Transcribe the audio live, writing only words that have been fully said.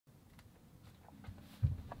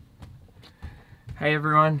Hey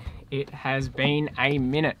everyone, it has been a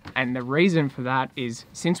minute, and the reason for that is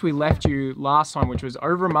since we left you last time, which was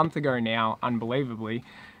over a month ago now, unbelievably,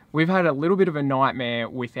 we've had a little bit of a nightmare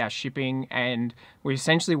with our shipping, and we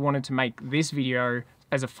essentially wanted to make this video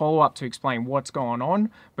as a follow-up to explain what's going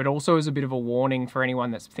on, but also as a bit of a warning for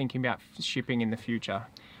anyone that's thinking about shipping in the future.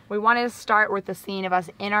 We wanted to start with the scene of us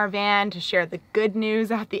in our van to share the good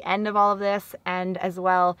news at the end of all of this, and as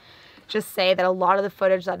well just say that a lot of the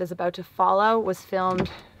footage that is about to follow was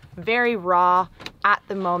filmed very raw at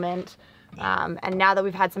the moment, and now that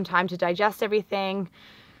we've had some time to digest everything,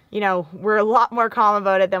 you know, we're a lot more calm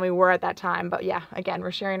about it than we were at that time. But yeah, again,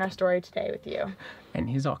 we're sharing our story today with you. And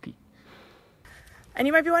here's Aki. And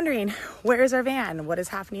you might be wondering, where is our van? What is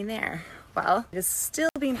happening there? Well, it is still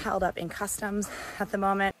being held up in customs at the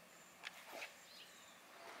moment.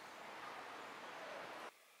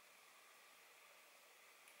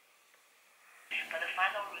 For the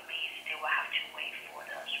final release, they will have to wait for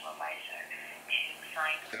the supervisor to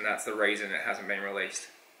sign. And that's the reason it hasn't been released.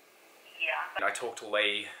 Yeah. I talked to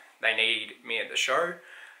Lee, they need me at the show,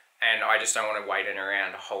 and I just don't want to wait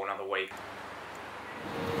around a whole another week.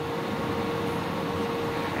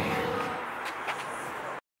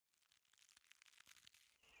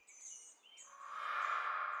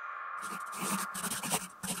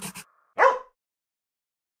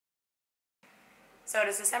 So it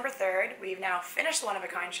is December 3rd. We've now finished the One of a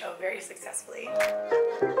Kind show very successfully.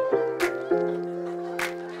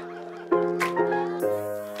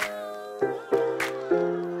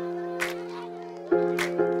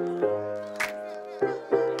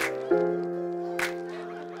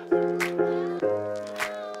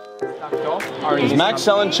 Is Max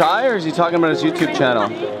selling chai, or is he talking about his YouTube channel?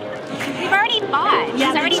 We've already bought. He's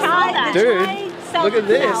already sold that. Dude, look at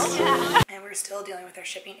this. Yeah. And we're still dealing with our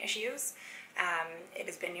shipping issues. It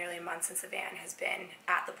has been nearly a month since the van has been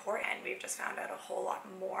at the port, and we've just found out a whole lot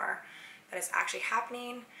more that is actually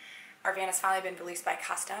happening. Our van has finally been released by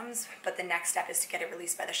customs, but the next step is to get it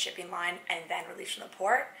released by the shipping line and then released from the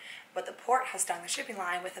port. But the port has stung the shipping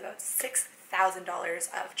line with about $6,000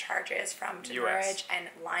 of charges from demurrage and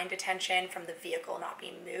line detention from the vehicle not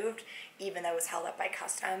being moved, even though it was held up by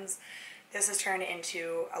customs. This has turned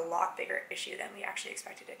into a lot bigger issue than we actually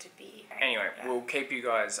expected it to be. Anyway, we'll keep you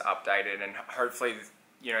guys updated, and hopefully,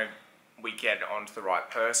 you know, we get onto the right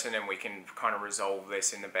person and we can kind of resolve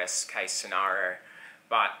this in the best case scenario.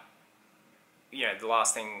 But, you know, the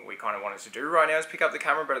last thing we kind of wanted to do right now is pick up the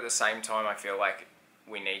camera, but at the same time, I feel like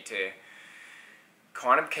we need to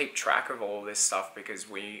kind of keep track of all of this stuff, because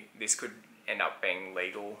this could end up being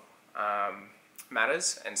legal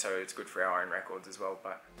matters, and so it's good for our own records as well.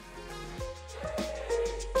 But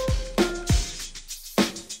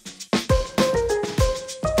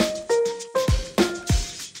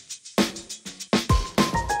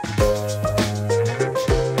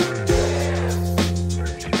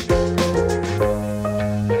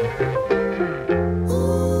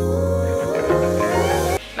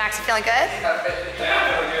Max, you feeling good? yeah,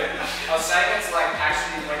 I'm feeling good. I was saying it's like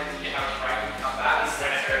actually when you have a break and come back, it's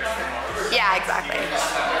when it hurts the most. Yeah, exactly.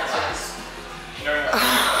 No.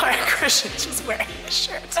 Alright, Christian's just wearing a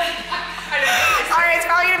shirt. Alright, it's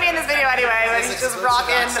probably gonna be in this video anyway, but he's just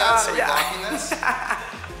rocking. So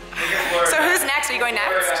who's next? Are you going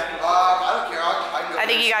next? I don't care. I can go I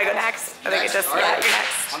think you gotta go next. I think it just, yeah, you're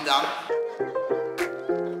next. I'm down.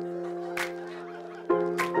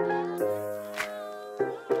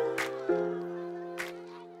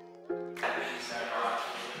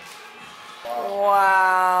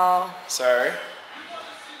 Wow. So,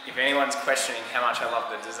 if anyone's questioning how much I love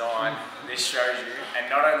the design, this shows you. And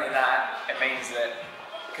not only that, it means that,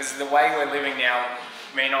 because the way we're living now,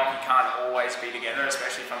 me and Oki can't always be together,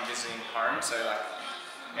 especially if I'm visiting home. So like,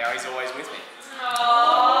 now he's always with me.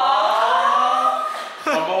 Aww.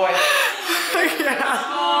 My boy. Yeah.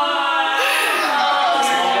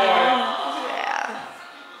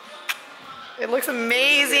 It looks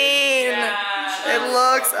amazing. It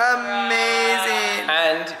looks amazing.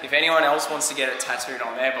 And if anyone else wants to get it tattooed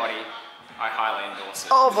on their body, I highly endorse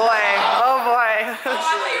it. Oh boy. Oh boy. I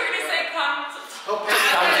thought you were gonna say come Come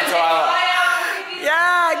to Tyler.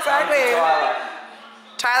 Yeah, exactly. Tyler.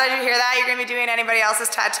 Tyler, did you hear that? You're gonna be doing anybody else's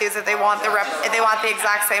tattoos if they want the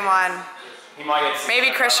exact same one. He might get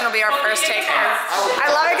Maybe Christian will be our first taker. I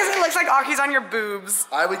love it because it looks like Aki's on your boobs.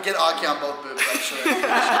 I would get Aki on both boobs, I'm sure.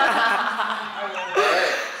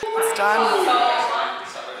 It's done.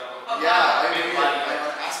 Yeah, I mean, I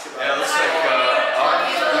asked about it. Yeah, it looks like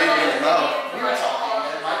Maybe no. We were talking,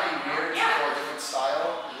 and it might be weird for a different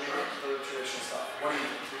style with the traditional stuff. What do you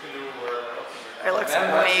think? We can do It looks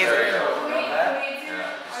amazing.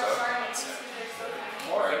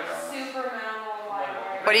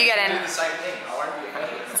 What are you getting? Do the same thing. I want to be ahead of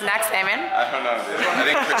it. What's next, Damon? I don't know, dude. I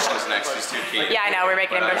think Christian's next. He's too keen. Yeah, I know. We're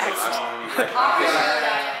making him go next. I'm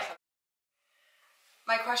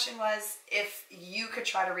My question was, if you could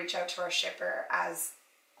try to reach out to our shipper as,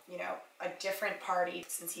 you know, a different party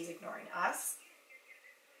since he's ignoring us.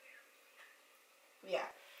 Yeah.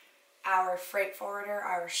 Our freight forwarder,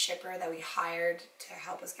 our shipper that we hired to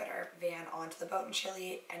help us get our van onto the boat in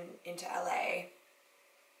Chile and into LA,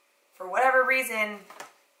 for whatever reason,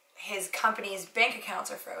 his company's bank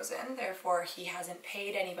accounts are frozen, therefore he hasn't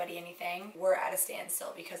paid anybody anything. We're at a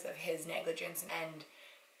standstill because of his negligence, and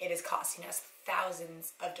it is costing us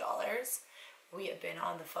thousands of dollars. We have been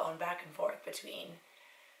on the phone back and forth between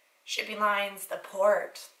shipping lines, the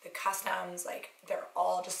port, the customs, like they're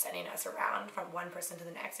all just sending us around from one person to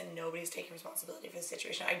the next, and nobody's taking responsibility for the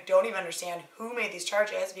situation. I don't even understand who made these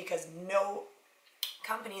charges, because no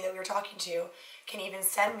company that we were talking to can even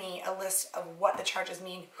send me a list of what the charges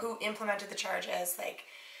mean, who implemented the charges. Like,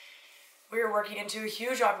 we were working into a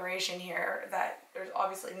huge operation here that there's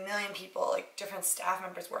obviously a million people, like different staff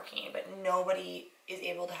members working, but nobody is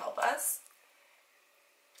able to help us.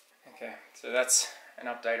 Okay, so that's an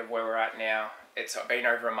update of where we're at now. It's been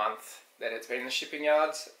over a month that it's been in the shipping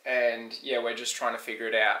yards, and yeah, we're just trying to figure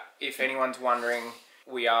it out. If anyone's wondering,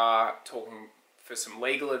 we are talking for some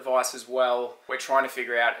legal advice as well. We're trying to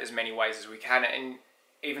figure out as many ways as we can, and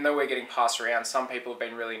even though we're getting passed around, some people have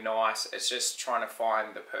been really nice. It's just trying to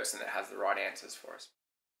find the person that has the right answers for us.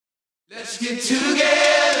 Let's get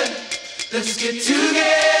together. Let's get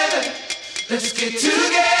together. Let's get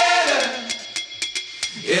together.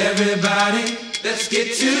 Everybody, let's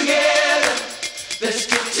get together. Let's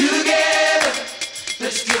get together.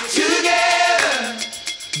 Let's get together.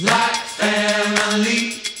 Like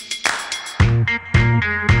family.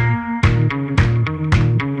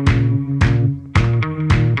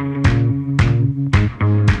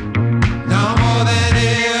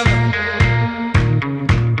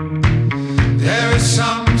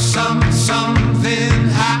 Something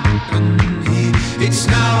happened here. It's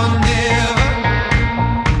now or never.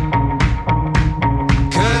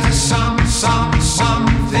 'Cause there's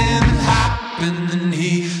something happening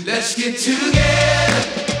here. Let's get together.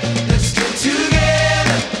 Let's get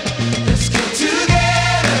together. Let's get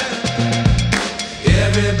together.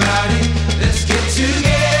 Everybody, let's get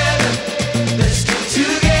together. Let's get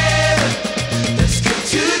together. Let's get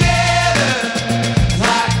together.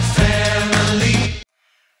 Like family.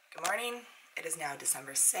 Good morning. It is now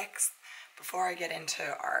December 6th. Before I get into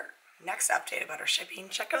our next update about our shipping,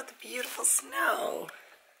 check out the beautiful snow.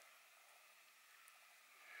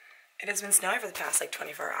 It has been snowing for the past like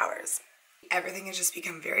 24 hours. Everything has just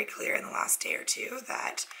become very clear in the last day or two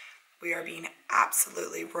that we are being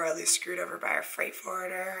absolutely royally screwed over by our freight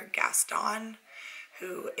forwarder, Gaston,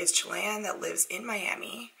 who is Chilean that lives in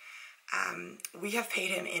Miami. We have paid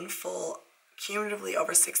him in full, cumulatively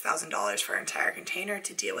over $6,000 for our entire container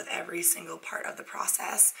to deal with every single part of the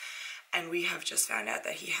process. And we have just found out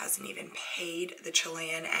that he hasn't even paid the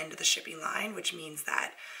Chilean end of the shipping line, which means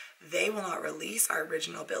that they will not release our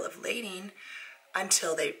original bill of lading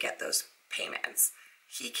until they get those payments.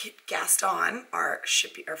 Gaston, our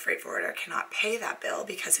freight forwarder, cannot pay that bill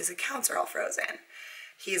because his accounts are all frozen.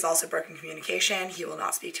 He has also broken communication. He will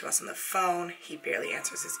not speak to us on the phone. He barely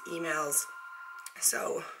answers his emails.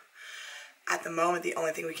 So at the moment, the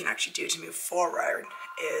only thing we can actually do to move forward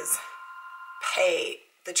is pay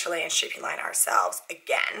the Chilean shipping line ourselves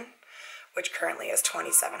again, which currently is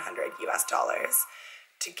 $2,700 US,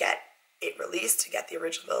 to get it released, to get the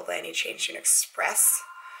original bill of lading changed to an express,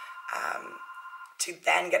 to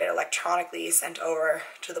then get it electronically sent over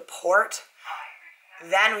to the port.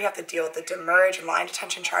 Then we have to deal with the demurrage and line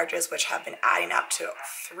detention charges, which have been adding up to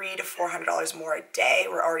 $300 to $400 more a day.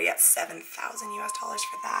 We're already at $7,000 US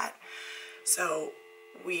for that. So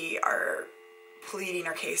we are pleading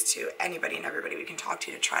our case to anybody and everybody we can talk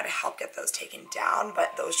to try to help get those taken down.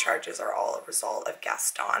 But those charges are all a result of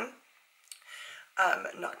Gaston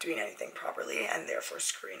not doing anything properly and therefore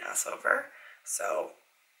screwing us over. So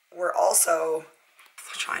we're also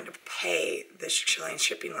trying to pay the Chilean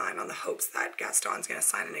shipping line on the hopes that Gaston's going to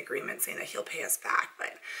sign an agreement saying that he'll pay us back.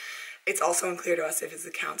 But it's also unclear to us if his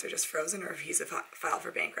accounts are just frozen or if he's filed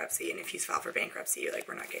for bankruptcy. And if he's filed for bankruptcy, like,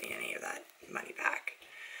 we're not getting any of that money back.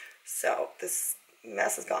 So this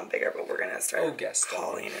mess has gone bigger, but we're going to start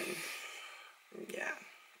calling and yeah.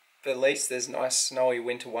 But at least there's nice snowy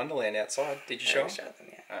winter wonderland outside. Did you show them? Showed them,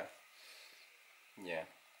 yeah. Oh. Yeah.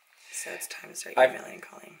 So it's time to start emailing and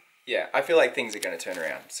calling. Yeah, I feel like things are going to turn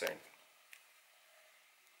around soon.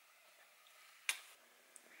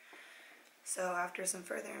 So after some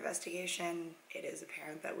further investigation, it is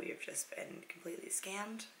apparent that we have just been completely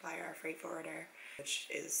scammed by our freight forwarder, which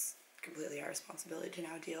is completely our responsibility to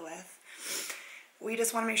now deal with. We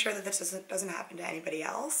just want to make sure that this doesn't happen to anybody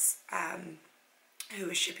else who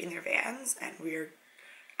is shipping their vans, and we're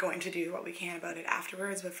going to do what we can about it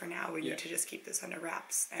afterwards, but for now we need to just keep this under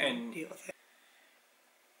wraps and deal with it.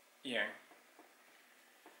 Yeah.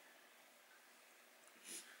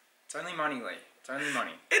 It's only money, Lee. It's only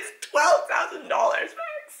money. It's $12,000, Max.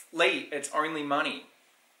 Lee, it's only money.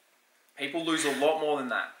 People lose a lot more than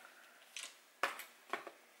that.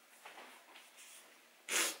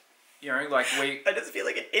 You know, like I just feel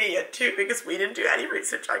like an idiot too because we didn't do any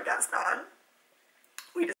research on Gaston.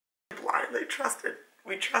 We just blindly trusted.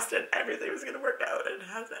 We trusted everything was going to work out and it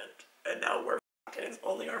hasn't. And now we're f***ed and it's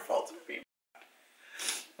only our fault for being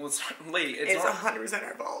f***ed. Well, Lee, it's not... not... 100%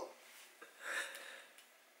 our fault.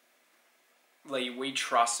 Lee, we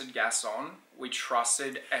trusted Gaston. We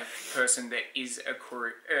trusted a person that is a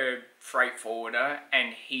freight forwarder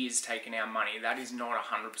and he's taken our money. That is not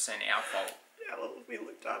 100% our fault. Yeah, well, if we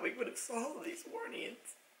looked up, we would have solved these warnings.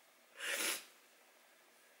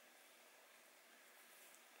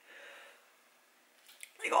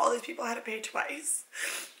 Like, all these people had to pay twice,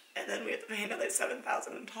 and then we had to pay another $7,000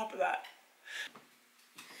 on top of that.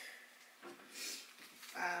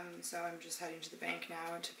 So I'm just heading to the bank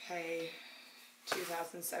now to pay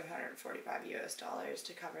 $2,745 US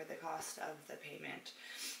to cover the cost of the payment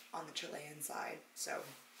on the Chilean side. So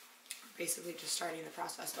basically just starting the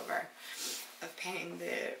process over of paying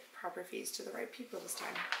the proper fees to the right people this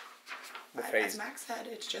time. But as Max said,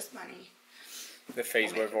 it's just money. The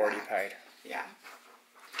fees we've already paid. Yeah.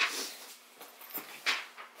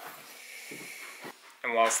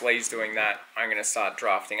 And whilst Lee's doing that, I'm going to start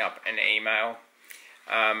drafting up an email.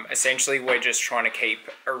 Essentially, we're just trying to keep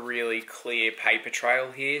a really clear paper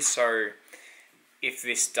trail here. So if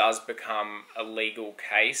this does become a legal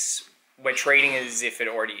case, we're treating it as if it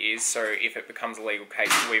already is. So if it becomes a legal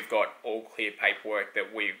case, we've got all clear paperwork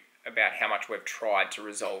about how much we've tried to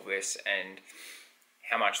resolve this and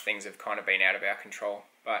how much things have kind of been out of our control.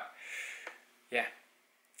 But yeah.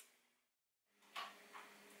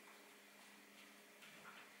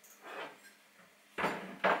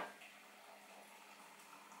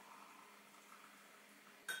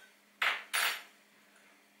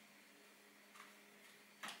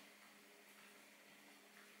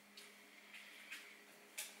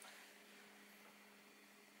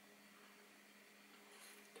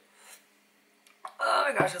 Oh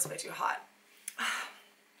my gosh, that's way too hot. I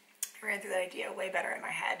ran through that idea way better in my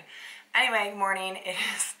head. Anyway, good morning. It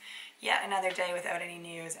is yet another day without any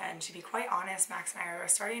news, and to be quite honest, Max and I are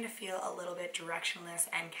starting to feel a little bit directionless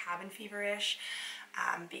and cabin feverish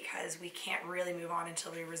because we can't really move on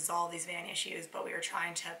until we resolve these van issues, but we are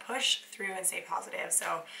trying to push through and stay positive.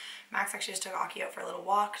 So Max actually just took Aki out for a little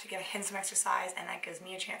walk to give him some exercise, and that gives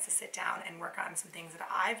me a chance to sit down and work on some things that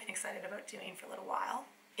I've been excited about doing for a little while.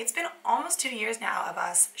 It's been almost 2 years now of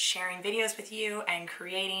us sharing videos with you and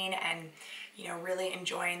creating and, you know, really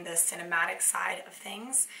enjoying the cinematic side of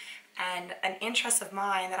things. And an interest of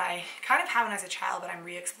mine that I kind of had when I was a child, but I'm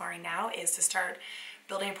re-exploring now, is to start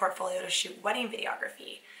building a portfolio to shoot wedding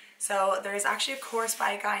videography. So there's actually a course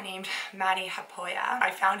by a guy named Matty Hapoya.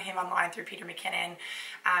 I found him online through Peter McKinnon.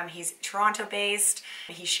 He's Toronto based.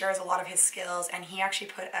 He shares a lot of his skills, and he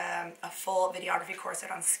actually put a full videography course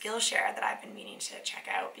out on Skillshare that I've been meaning to check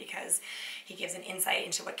out because he gives an insight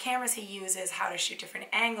into what cameras he uses, how to shoot different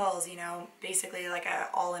angles, you know, basically like a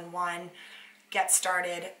all-in-one get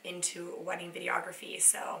started into wedding videography.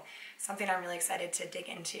 So something I'm really excited to dig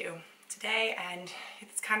into today, and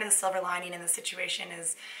it's kind of the silver lining in the situation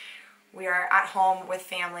is we are at home with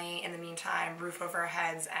family in the meantime, roof over our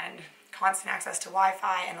heads, and constant access to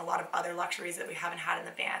Wi-Fi and a lot of other luxuries that we haven't had in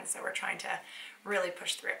the van, so we're trying to really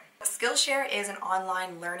push through. Skillshare is an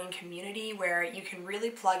online learning community where you can really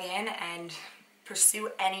plug in and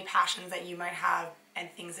pursue any passions that you might have and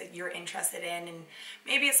things that you're interested in, and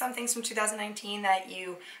maybe it's some things from 2019 that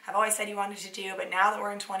you have always said you wanted to do, but now that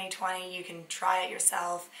we're in 2020, you can try it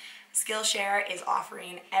yourself. Skillshare is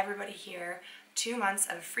offering everybody here 2 months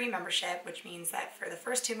of free membership, which means that for the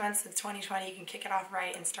first 2 months of 2020, you can kick it off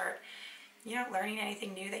right and start, you know, learning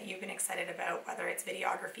anything new that you've been excited about, whether it's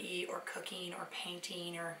videography or cooking or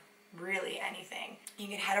painting or really anything. You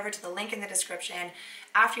can head over to the link in the description.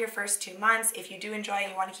 After your first 2 months, if you do enjoy it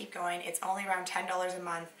and you want to keep going, it's only around $10 a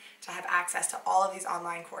month to have access to all of these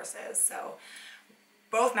online courses. So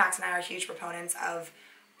both Max and I are huge proponents of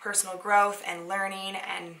personal growth and learning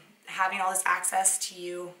and having all this access to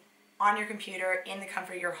you on your computer in the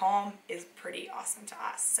comfort of your home is pretty awesome to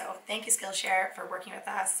us. So thank you Skillshare for working with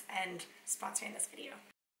us and sponsoring this video.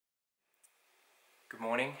 Good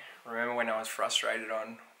morning. Remember when I was frustrated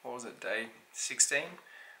on, what was it, day 16?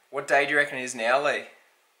 What day do you reckon it is now, Lee?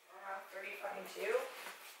 30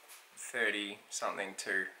 30 something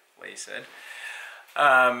 2, Lee said.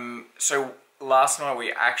 So last night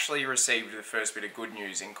we actually received the first bit of good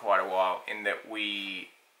news in quite a while, in that we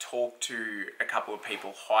talked to a couple of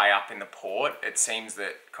people high up in the port. It seems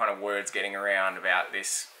that kind of word's getting around about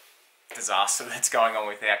this disaster that's going on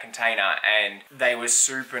with our container, and they were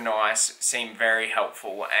super nice, seemed very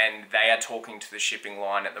helpful, and they are talking to the shipping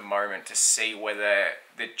line at the moment to see whether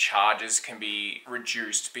the charges can be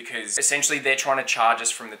reduced, because essentially they're trying to charge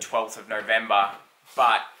us from the 12th of November,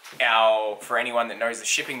 but for anyone that knows the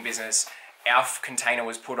shipping business, our container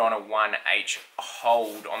was put on a 1H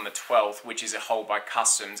hold on the 12th, which is a hold by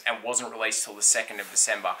customs, and wasn't released till the 2nd of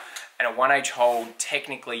December. And a 1H hold,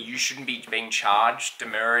 technically you shouldn't be being charged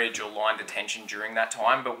demurrage or line detention during that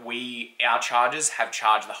time, but our charges have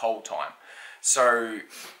charged the whole time. So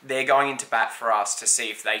they're going into bat for us to see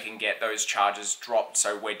if they can get those charges dropped,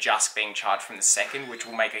 so we're just being charged from the 2nd, which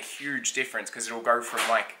will make a huge difference, because it'll go from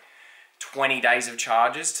like 20 days of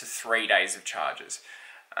charges to 3 days of charges.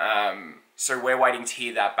 So we're waiting to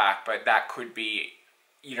hear that back, but that could be,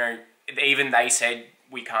 you know, even they said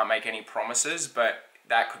we can't make any promises, but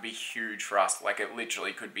that could be huge for us. Like, it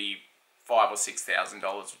literally could be $5,000 or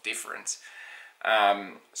 $6,000 difference.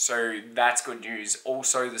 So that's good news.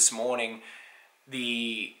 Also this morning,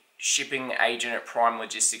 the shipping agent at Prime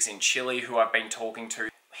Logistics in Chile, who I've been talking to,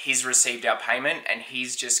 he's received our payment, and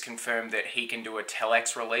he's just confirmed that he can do a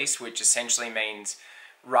telex release, which essentially means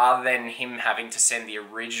rather than him having to send the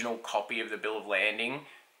original copy of the bill of landing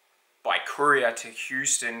by courier to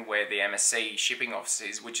Houston, where the MSC shipping office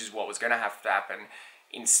is, which is what was going to have to happen,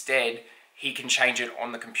 instead he can change it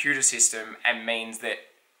on the computer system, and means that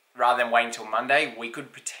rather than waiting until Monday, we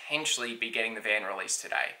could potentially be getting the van released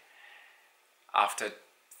today after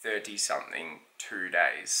 30-something 2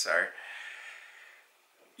 days. So,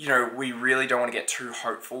 you know, we really don't want to get too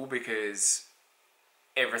hopeful, because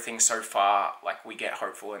everything so far, like, we get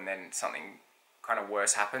hopeful and then something kind of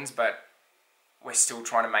worse happens, but we're still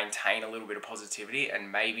trying to maintain a little bit of positivity,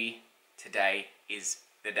 and maybe today is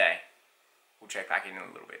the day. We'll check back in a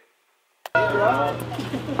little bit.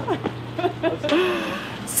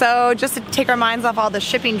 So just to take our minds off all the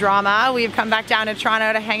shipping drama, we've come back down to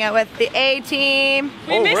Toronto to hang out with the A-team.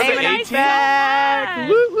 We missed the A-team. back.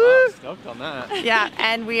 Woo woo. Oh, stoked on that. Yeah,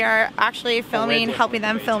 and we are actually filming, helping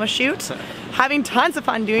them film a shoot, having tons of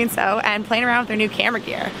fun doing so, and playing around with their new camera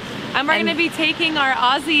gear. And we're going to be taking our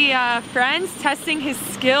Aussie friends, testing his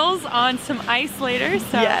skills on some ice later.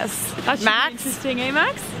 So yes. That should Max? be interesting, eh,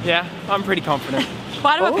 Max? Yeah, I'm pretty confident.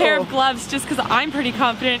 Bought him a pair of gloves just because I'm pretty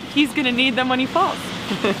confident he's going to need them when he falls.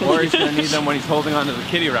 Or he's going to need them when he's holding onto the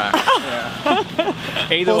kiddie rack. Yeah.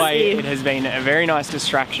 Either way, it has been a very nice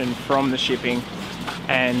distraction from the shipping,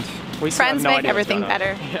 and we still have no Friends make idea what's everything going on.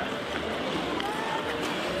 better. Yeah.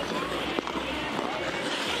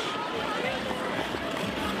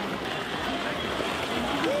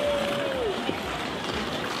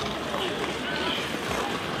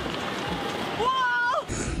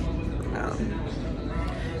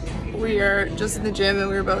 We are just in the gym, and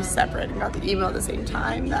we were both separate and got the email at the same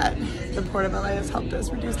time that the Port of LA has helped us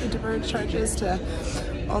reduce the demurrage charges to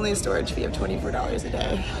only a storage fee of $24 a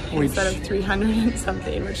day instead of 300 and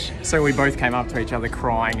something, which... So we both came up to each other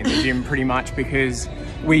crying in the gym pretty much, because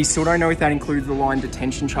we still don't know if that includes the line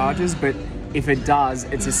detention charges, but if it does,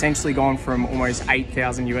 it's essentially gone from almost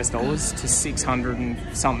 $8,000 US to $600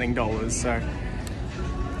 and something dollars. So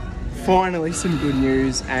finally some good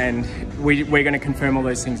news, and we're going to confirm all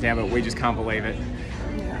those things now, but we just can't believe it.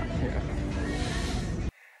 Yeah.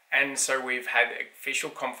 And so we've had official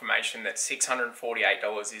confirmation that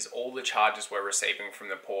 $648 is all the charges we're receiving from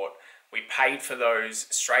the port. We paid for those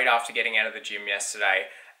straight after getting out of the gym yesterday,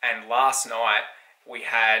 and last night we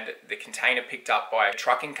had the container picked up by a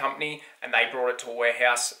trucking company, and they brought it to a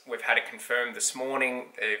warehouse. We've had it confirmed this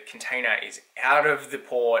morning. The container is out of the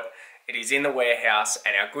port. It is in the warehouse,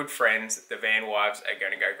 and our good friends, the van wives, are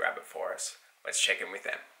going to go grab it for us. Let's check in with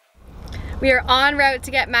them. We are en route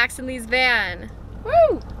to get Max and Lee's van.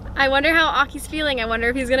 Woo! I wonder how Aki's feeling. I wonder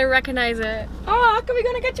if he's gonna recognize it. Oh, Aki, we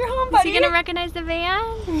gonna get your home, buddy? Is he gonna recognize the van?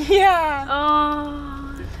 Yeah.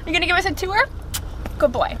 Oh. You gonna give us a tour?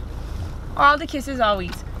 Good boy. All the kisses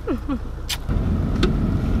always.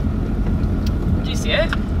 Did you see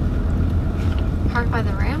it? Parked by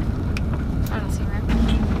the ramp? I don't see a ramp.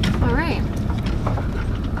 All right.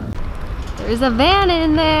 There's a van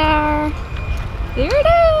in there. There it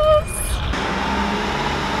is.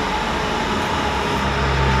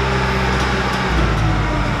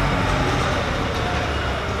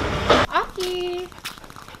 Aki.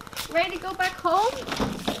 Ready to go back home?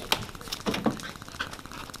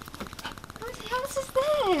 Whose house is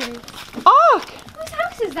this? Oh! Whose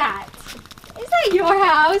house is that? Is that your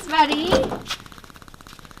house, buddy?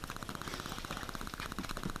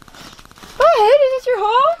 What? Is this your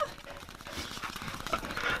home?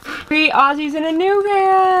 3 Aussies in a new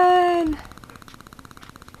van.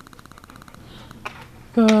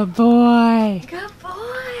 Good boy. Good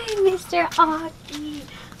boy, Mr. Aki.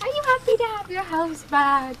 Are you happy to have your house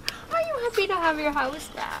back? Are you happy to have your house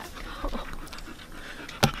back?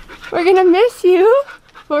 We're gonna miss you,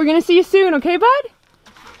 but we're gonna see you soon, okay, bud?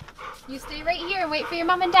 You stay right here and wait for your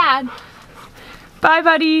mom and dad. Bye,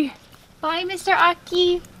 buddy. Bye, Mr.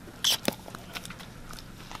 Aki.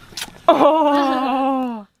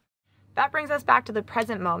 Oh. That brings us back to the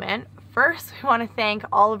present moment. First, we want to thank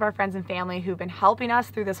all of our friends and family who've been helping us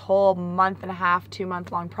through this whole month and a half, 2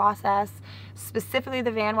 month long process. Specifically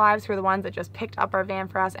the van wives, who are the ones that just picked up our van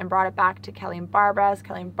for us and brought it back to Kelly and Barbara's.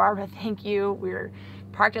 Kelly and Barbara, thank you. We're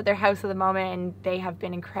parked at their house at the moment and they have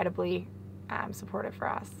been incredibly supportive for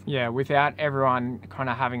us. Yeah, without everyone kind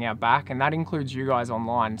of having our back, and that includes you guys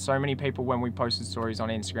online. So many people, when we posted stories on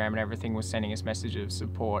Instagram and everything, was sending us messages of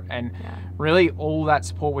support, and really all that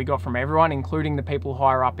support we got from everyone, including the people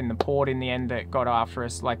higher up in the port in the end that got after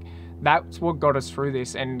us, like that's what got us through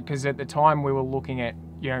this. And because at the time we were looking at,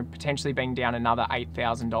 you know, potentially being down another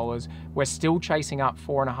 $8,000. We're still chasing up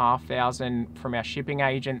 $4,500 from our shipping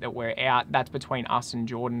agent that we're out. That's between us and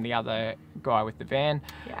Jordan, the other guy with the van.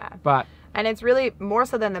 Yeah. And it's really more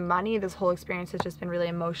so than the money. This whole experience has just been really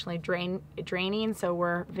emotionally draining. So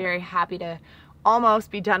we're very happy to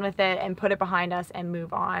almost be done with it and put it behind us and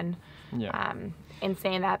move on. Yeah. In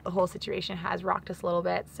saying that, the whole situation has rocked us a little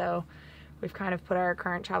bit. So we've kind of put our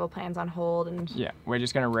current travel plans on hold. And yeah, we're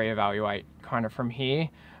just going to reevaluate kind of from here.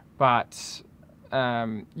 But,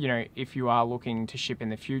 you know, if you are looking to ship in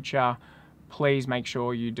the future, please make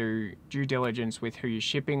sure you do due diligence with who you're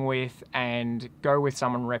shipping with and go with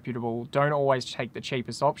someone reputable. Don't always take the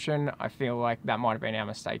cheapest option. I feel like that might have been our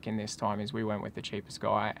mistake in this time, is we went with the cheapest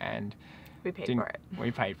guy and we paid for it.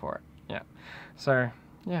 We paid for it, yeah. So,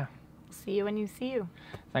 yeah. See you when you see you.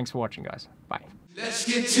 Thanks for watching, guys. Bye. Let's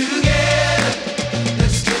get together.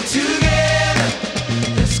 Let's get together.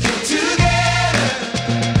 Let's get together.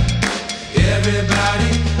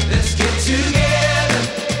 Everybody